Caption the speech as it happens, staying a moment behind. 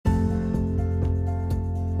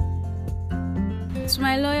To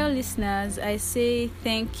my loyal listeners, I say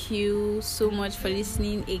thank you so much for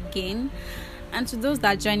listening again. And to those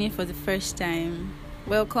that are joining for the first time,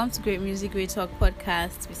 welcome to Great Music, Great Talk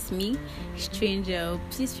podcast with me, Stranger.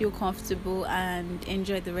 Please feel comfortable and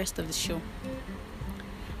enjoy the rest of the show.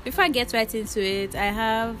 Before I get right into it, I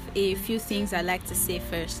have a few things I'd like to say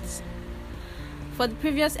first. For the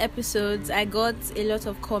previous episodes, I got a lot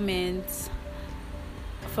of comments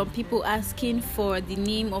from people asking for the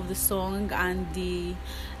name of the song and the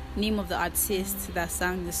name of the artist that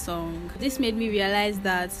sang the song. This made me realize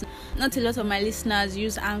that not a lot of my listeners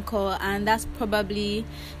use Anchor, and that's probably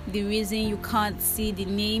the reason you can't see the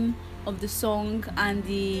name of the song and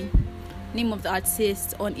the name of the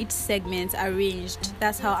artist on each segment arranged.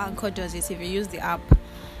 That's how Anchor does it if you use the app.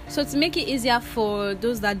 So to make it easier for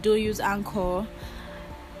those that don't use Anchor,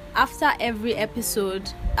 after every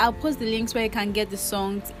episode, I'll post the links where you can get the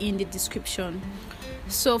songs in the description.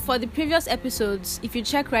 So for the previous episodes, if you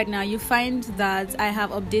check right now, you find that I have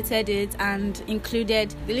updated it and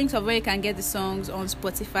included the links of where you can get the songs on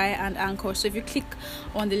Spotify and Anchor. So if you click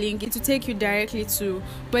on the link, it will take you directly to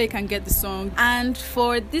where you can get the song. And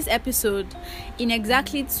for this episode, in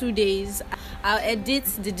exactly 2 days, I'll edit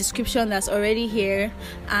the description that's already here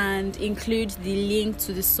and include the link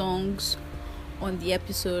to the songs on the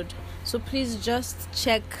episode. So please just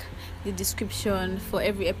check the description for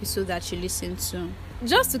every episode that you listen to.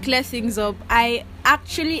 Just to clear things up, I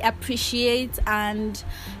actually appreciate and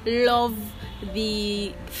love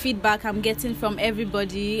the feedback I'm getting from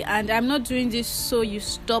everybody, and I'm not doing this so you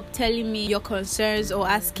stop telling me your concerns or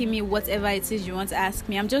asking me whatever it is you want to ask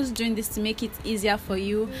me. I'm just doing this to make it easier for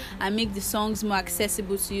you and make the songs more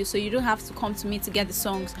accessible to you, so you don't have to come to me to get the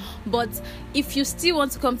songs. But if you still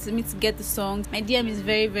want to come to me to get the songs, my DM is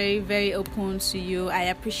very, very, very open to you. I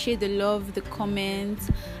appreciate the love, the comments,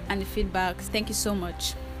 and the feedbacks. Thank you so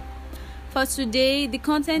much. For today, the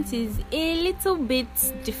content is a little bit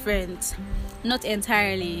different. Not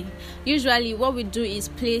entirely. Usually what we do is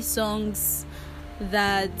play songs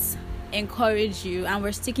that encourage you, and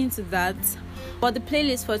we're sticking to that. But the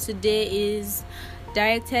playlist for today is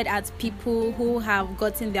directed at people who have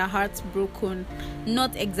gotten their hearts broken,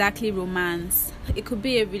 not exactly romance. It could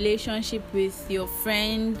be a relationship with your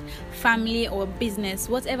friend, family, or business.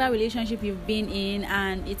 Whatever relationship you've been in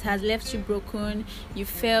and it has left you broken, you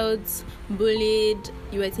felt bullied,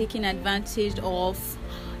 you were taken advantage of,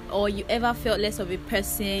 or you ever felt less of a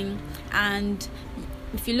person, and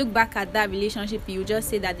if you look back at that relationship, you just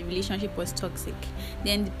say that the relationship was toxic,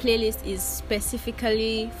 then the playlist is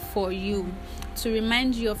specifically for you, to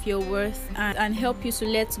remind you of your worth and help you to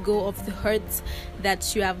let go of the hurt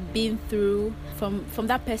that you have been through from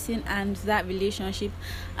that person and that relationship,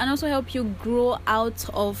 and also help you grow out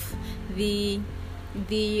of the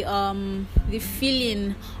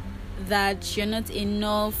feeling that you're not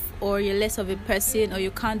enough, or you're less of a person, or you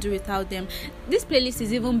can't do without them. This playlist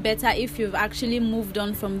is even better if you've actually moved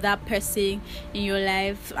on from that person in your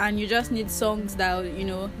life and you just need songs that,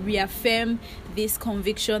 reaffirm this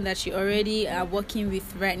conviction that you already are working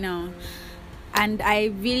with right now. And I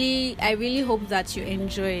really hope that you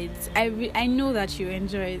enjoy it. I know that you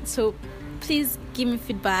enjoy it. So please give me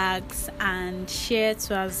feedbacks and share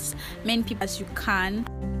to as many people as you can.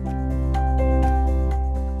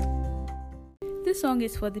 This song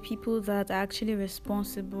is for the people that are actually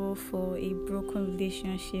responsible for a broken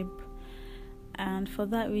relationship, and for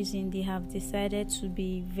that reason they have decided to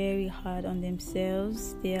be very hard on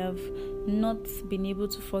themselves. They have not been able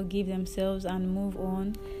to forgive themselves and move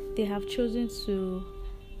on. They have chosen to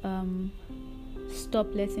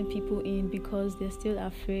stop letting people in because they're still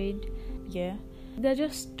afraid. They're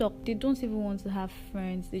just stuck. They don't even want to have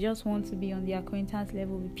friends. They just want to be on the acquaintance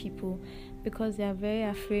level with people because they are very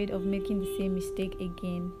afraid of making the same mistake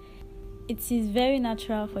again. It is very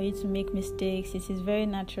natural for you to make mistakes. It is very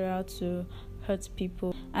natural to hurt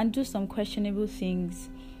people and do some questionable things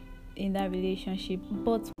in that relationship.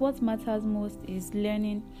 But what matters most is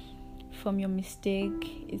learning from your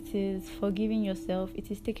mistake. It is forgiving yourself.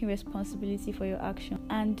 It is taking responsibility for your action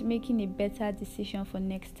and making a better decision for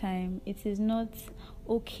next time. It is not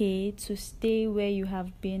okay to stay where you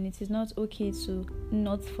have been. It is not okay to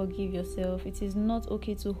not forgive yourself. It is not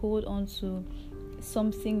okay to hold on to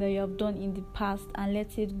something that you have done in the past and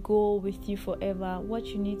let it go with you forever. What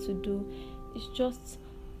you need to do is just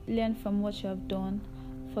learn from what you have done,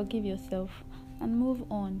 forgive yourself, and move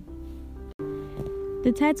on.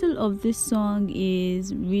 The title of this song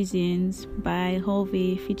is Reasons by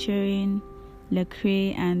Halvey featuring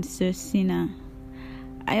Lecrae and Cersina.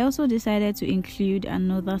 I also decided to include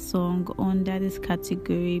another song under this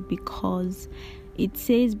category because it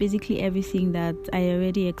says basically everything that I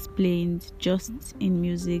already explained just in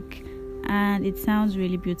music, and it sounds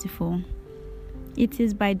really beautiful. It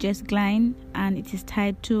is by Jess Glynne and it is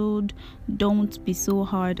titled Don't Be So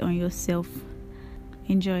Hard on Yourself.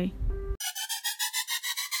 Enjoy.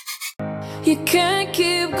 You can't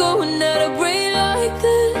keep going at a rate like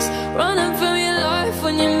this, running from your life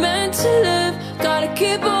when you're meant to live. Gotta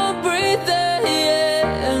keep on breathing,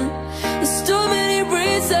 yeah. There's too many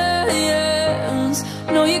reasons.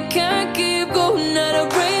 No, you can't keep going at a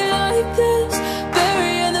rate like this,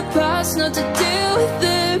 burying the past, not to deal with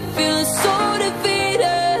it. Feeling so defeated,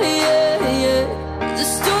 yeah.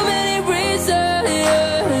 There's too many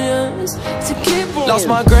reasons to keep on. Lost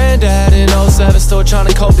my granddad in 07, still trying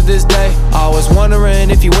to cope to this day. I was wondering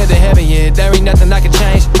if he went to heaven, yeah, there ain't nothing I could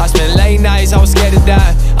change. I spent late nights, I was scared to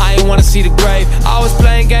die, I ain't wanna see the grave. I was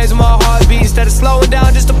playing games with my heartbeat instead of slowing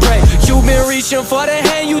down just to pray. You've been reaching for the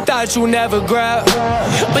hand you thought you never grab,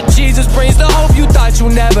 but Jesus brings the hope you thought you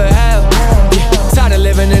never have. Tired of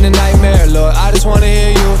living in a nightmare, Lord, I just wanna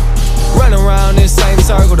hear you. Run around this same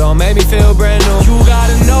circle, don't make me feel brand new. You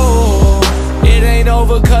gotta know, it ain't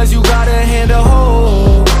over cause you got a hand to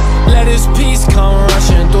hold. Let his peace come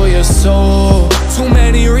rushing through your soul. Too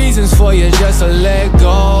many reasons for you just to let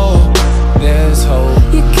go. There's hope.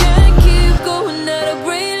 You can't keep going at a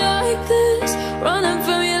rate like this, running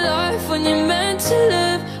from your life when you're meant to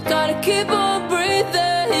live. Gotta keep on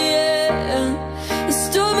breathing, yeah. There's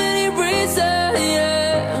too many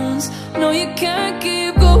reasons. No, you can't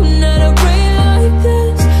keep going at a rate like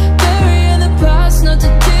this, burying the past, not to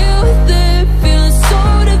deal with it. Feeling so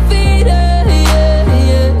defeated,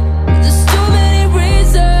 yeah. There's too many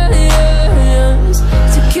reasons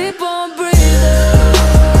to keep on breathing.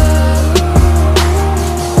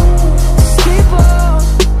 Just keep on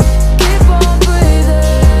breathing.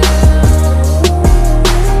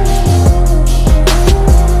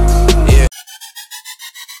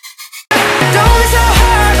 Don't be so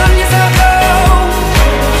hard on yourself, oh.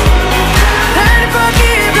 Learn to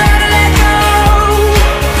forgive, learn to let go.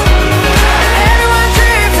 Everyone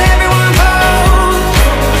trips, everyone falls.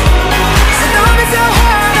 So don't be so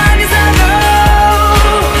hard on yourself, no.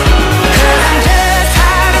 'Cause I'm just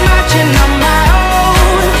tired of marching on my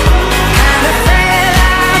own. Kind of frail, I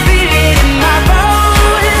feel it in my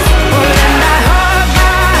bones. Won't let my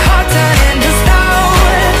heart turn into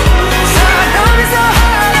stone. So don't be so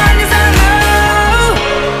hard on yourself, no.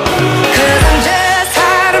 'Cause I'm just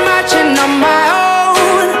tired of marching on my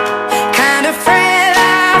own. Kind of frail, I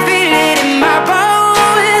feel it in my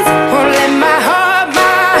bones. Won't let my heart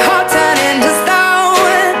turn into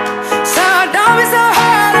stone. So don't be so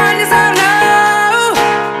hard on yourself, no.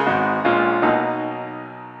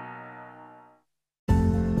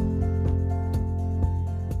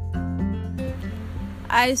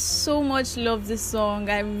 I so much love this song.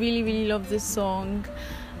 I really love this song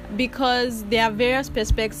because there are various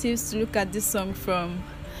perspectives to look at this song from.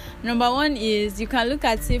 Number one is you can look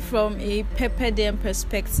at it from a pepper them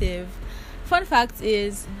perspective. Fun fact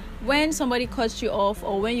is, when somebody cuts you off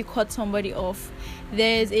or when you cut somebody off,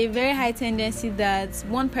 there's a very high tendency that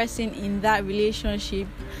one person in that relationship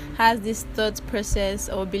has this thought process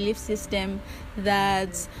or belief system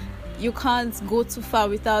that you can't go too far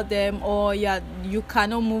without them, or you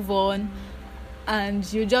cannot move on,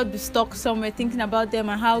 and you just be stuck somewhere thinking about them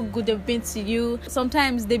and how good they've been to you.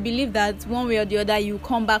 Sometimes they believe that one way or the other you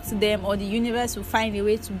come back to them, or the universe will find a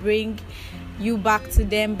way to bring you back to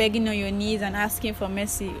them, begging on your knees and asking for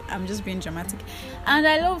mercy. I'm just being dramatic. And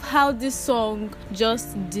I love how this song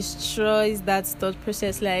just destroys that thought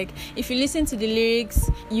process. Like, if you listen to the lyrics,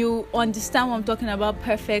 you understand what I'm talking about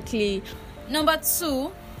perfectly. Number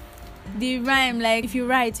two, the rhyme. Like, if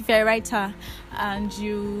you're a writer and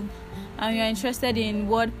you're interested in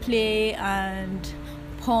wordplay and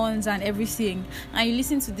puns and everything, and you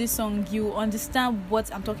listen to this song, you understand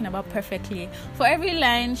what I'm talking about perfectly. For every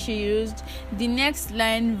line she used, the next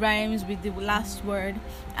line rhymes with the last word.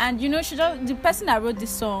 And the person that wrote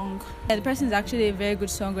this song, the person is actually a very good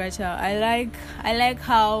songwriter. I like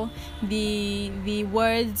how the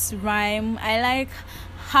words rhyme. I like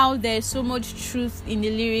how there's so much truth in the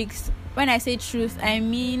lyrics. When I say truth, I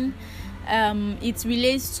mean it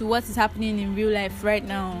relates to what is happening in real life right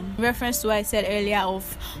now. In reference to what I said earlier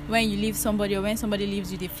of when you leave somebody, or when somebody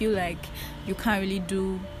leaves you, they feel like you can't really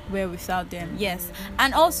do well without them. Yes.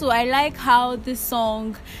 And also I like how this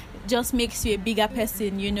song just makes you a bigger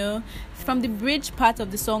person. From the bridge part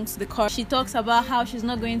of the song to the chorus, she talks about how she's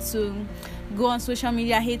not going to go on social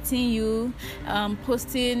media hating you,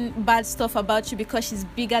 posting bad stuff about you, because she's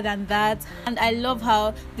bigger than that. And I love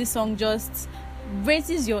how this song just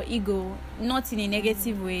raises your ego. not in a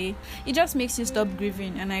negative way. It just makes you stop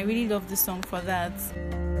grieving, and I really love the song for that.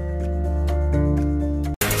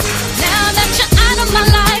 Now that you're out of my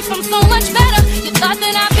life, I'm so much better. You thought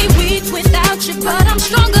that I'd be weak without you, but I'm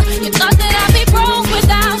stronger. You thought that I'd be broke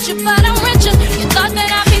without you, but I'm richer. You thought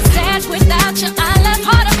that I'd be sad without you, I laugh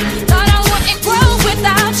harder. You thought I wouldn't grow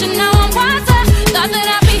without you, now I'm wiser. Thought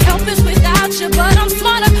that I'd be helpless without you, but I'm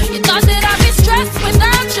smarter. You thought that I'd be stressed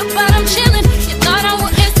without you, but I'm chilling. You thought I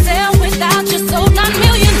wouldn't sell without you, sold 9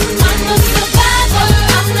 million. I'm a survivor,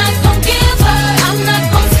 I'm not gon' give up, I'm not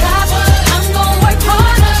gon' stop, I'm gon' work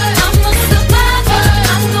harder. I'm a survivor,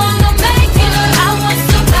 I'm gonna make it. I will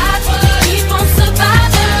survive, keep on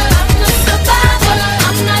surviving. I'm a survivor,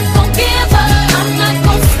 I'm not gon' give up, I'm not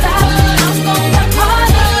gon' stop, I'm gon' work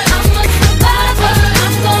harder. I'm a survivor,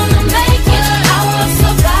 I'm gonna make it. I will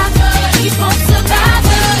survive, keep on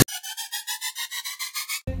surviving.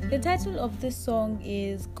 The title of this song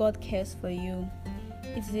is God Cares for You.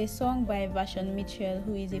 It is a song by Vashon Mitchell,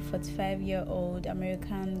 who is a 45-year-old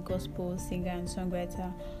American gospel singer and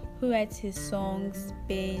songwriter who writes his songs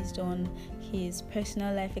based on his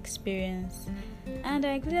personal life experience. And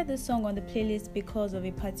I included this song on the playlist because of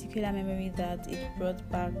a particular memory that it brought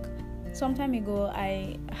back. Some time ago,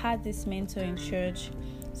 I had this mentor in church,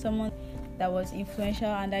 someone that was influential,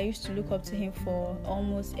 and I used to look up to him for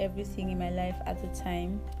almost everything in my life at the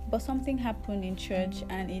time. But something happened in church,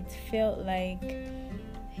 and it felt like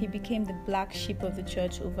he became the black sheep of the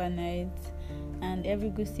church overnight, and every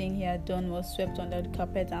good thing he had done was swept under the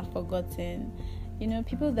carpet and forgotten. You know,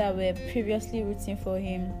 people that were previously rooting for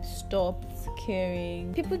him stopped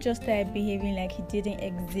caring. People just started behaving like he didn't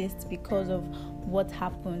exist because of what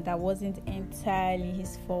happened that wasn't entirely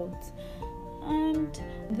his fault. And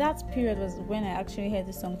that period was when I actually heard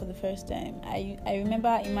the song for the first time. I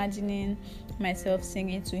remember imagining myself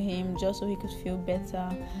singing to him just so he could feel better,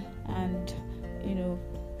 and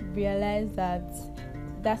realize that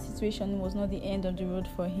that situation was not the end of the road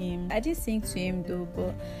for him. I did sing to him though,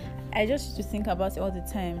 but I just used to think about it all the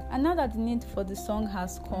time. And now that the need for the song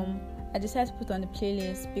has come, I decided to put on the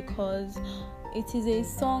playlist because it is a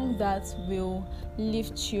song that will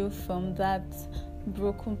lift you from that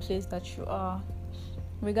broken place that you are,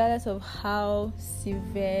 regardless of how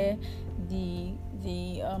severe the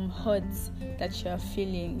hurt that you are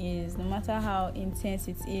feeling is. No matter how intense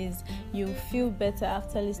it is, you'll feel better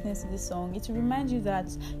after listening to the song. It will remind you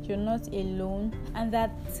that you're not alone and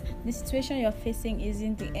that the situation you're facing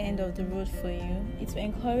isn't the end of the road for you. It will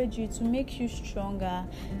encourage you to make you stronger,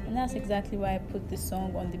 and that's exactly why I put the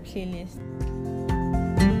song on the playlist.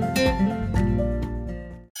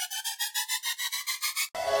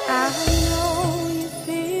 I know you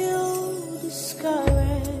feel discouraged.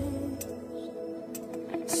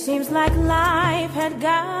 Seems like life had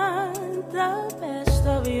got the best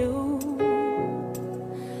of you,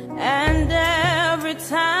 and every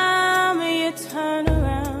time you turn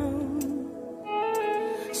around,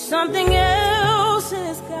 something else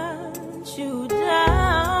has got you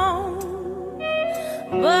down.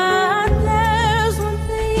 But there's one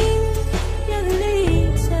thing you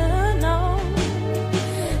need to know,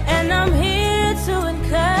 and I'm here to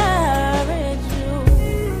encourage you.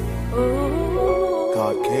 Ooh.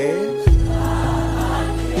 God cares. God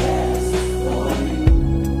cares for you.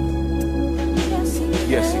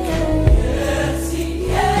 Yes, He can. Yes, He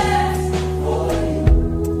cares for you.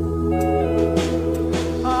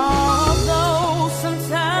 Although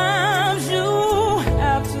sometimes you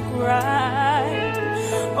have to cry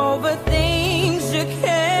over things you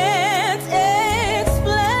can't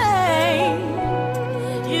explain,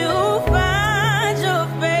 you find your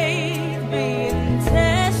faith being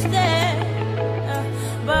tested,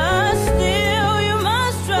 but still you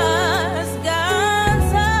must trust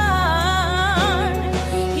God's heart.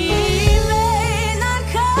 He may not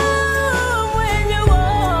come when you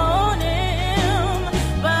want Him,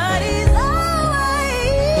 but He's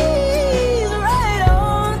always right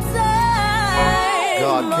on time.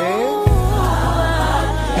 God cares.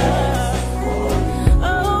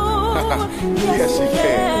 Yes, He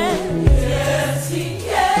can. Yes, He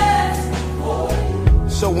cares.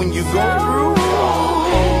 So when you go through,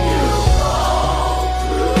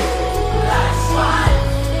 That's why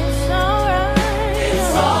it's alright.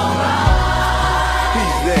 It's alright.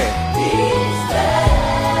 He's there. He's there.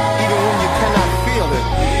 Even when you cannot feel it,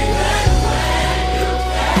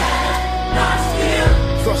 Not still.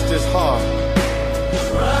 trust His heart.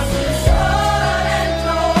 Trust His heart and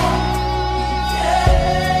know He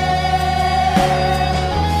cares.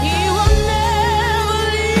 He will never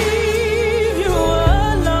leave you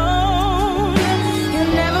alone.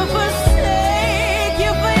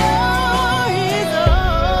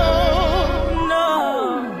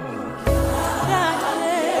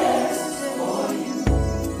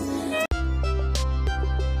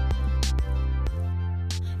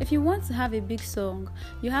 If you want to have a big song,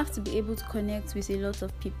 you have to be able to connect with a lot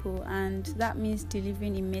of people, and that means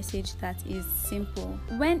delivering a message that is simple.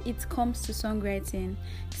 When it comes to songwriting,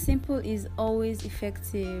 simple is always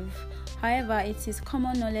effective. However, it is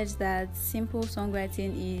common knowledge that simple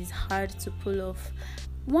songwriting is hard to pull off.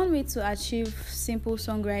 One way to achieve simple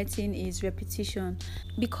songwriting is repetition,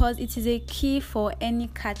 because it is a key for any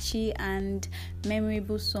catchy and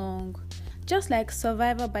memorable song. Just like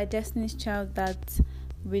Survivor by Destiny's Child that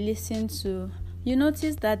we listened to, you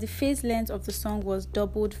notice that the phase length of the song was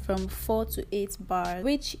doubled from 4 to 8 bars,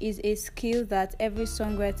 which is a skill that every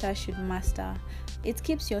songwriter should master. It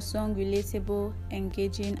keeps your song relatable,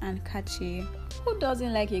 engaging, and catchy. Who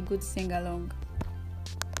doesn't like a good sing-along?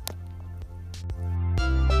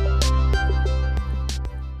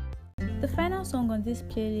 The final song on this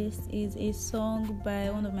playlist is a song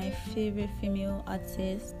by one of my favorite female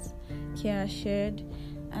artists, Kiara Sheard,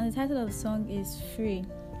 and the title of the song is Free.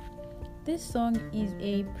 This song is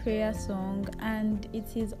a prayer song and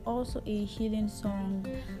it is also a healing song.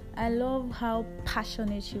 I love how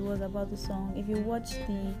passionate she was about the song. If you watch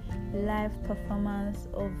the live performance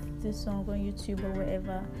of this song on YouTube or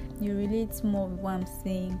wherever, you relate more with what I'm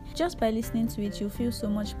saying. Just by listening to it, you feel so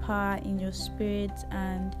much power in your spirit,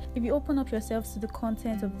 and if you open up yourself to the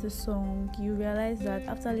content of the song, you realize that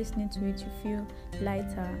after listening to it, you feel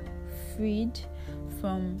lighter, freed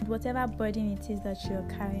from whatever burden it is that you're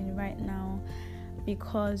carrying right now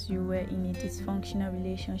because you were in a dysfunctional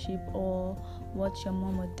relationship, or what your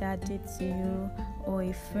mom or dad did to you, or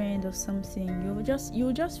a friend or something. You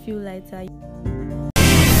will just feel lighter. Be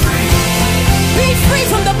free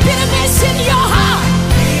from the bitterness in your heart.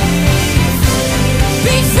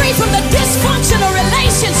 Be free from the dysfunctional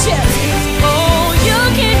relationship. Oh, you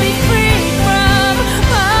can be free from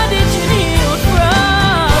bondage and healed from.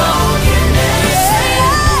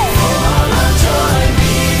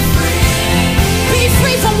 Be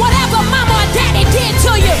free from whatever mama or daddy did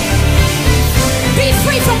to you. Be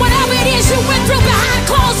free from whatever it is you went through behind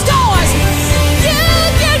closed doors. You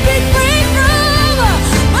can be free from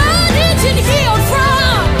bondage and healed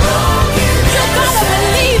from. You gotta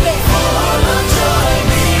believe it.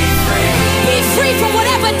 Be free from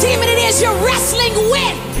whatever demon it is you're wrestling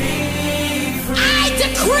with. I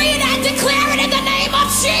decree and I declare it in the name of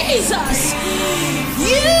Jesus.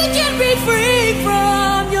 You can be free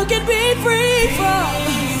from. You can be free from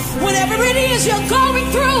whatever it is you're going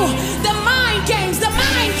through. The mind games.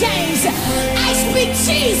 I speak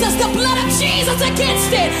Jesus, the blood of Jesus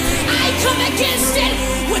against it. I come against it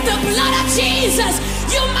with the blood of Jesus.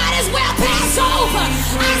 You might as well pass over.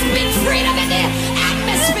 I speak freedom in the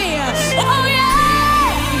atmosphere. Oh yeah.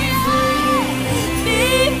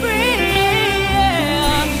 Be free.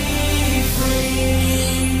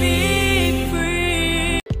 Be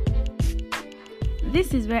free.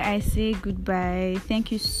 This is where I say goodbye.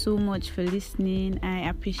 Thank you so much for listening. I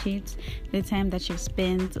appreciate the time that you've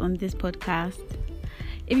spent on this podcast.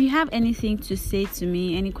 If you have anything to say to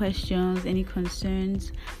me, any questions, any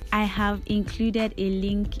concerns, I have included a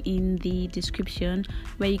link in the description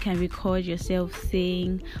where you can record yourself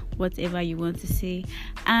saying whatever you want to say.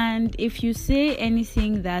 And if you say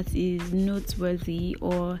anything that is noteworthy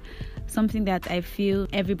or something that I feel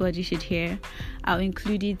everybody should hear, I'll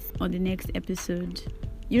include it on the next episode.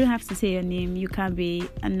 You don't have to say your name. You can be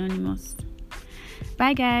anonymous.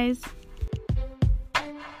 Bye, guys.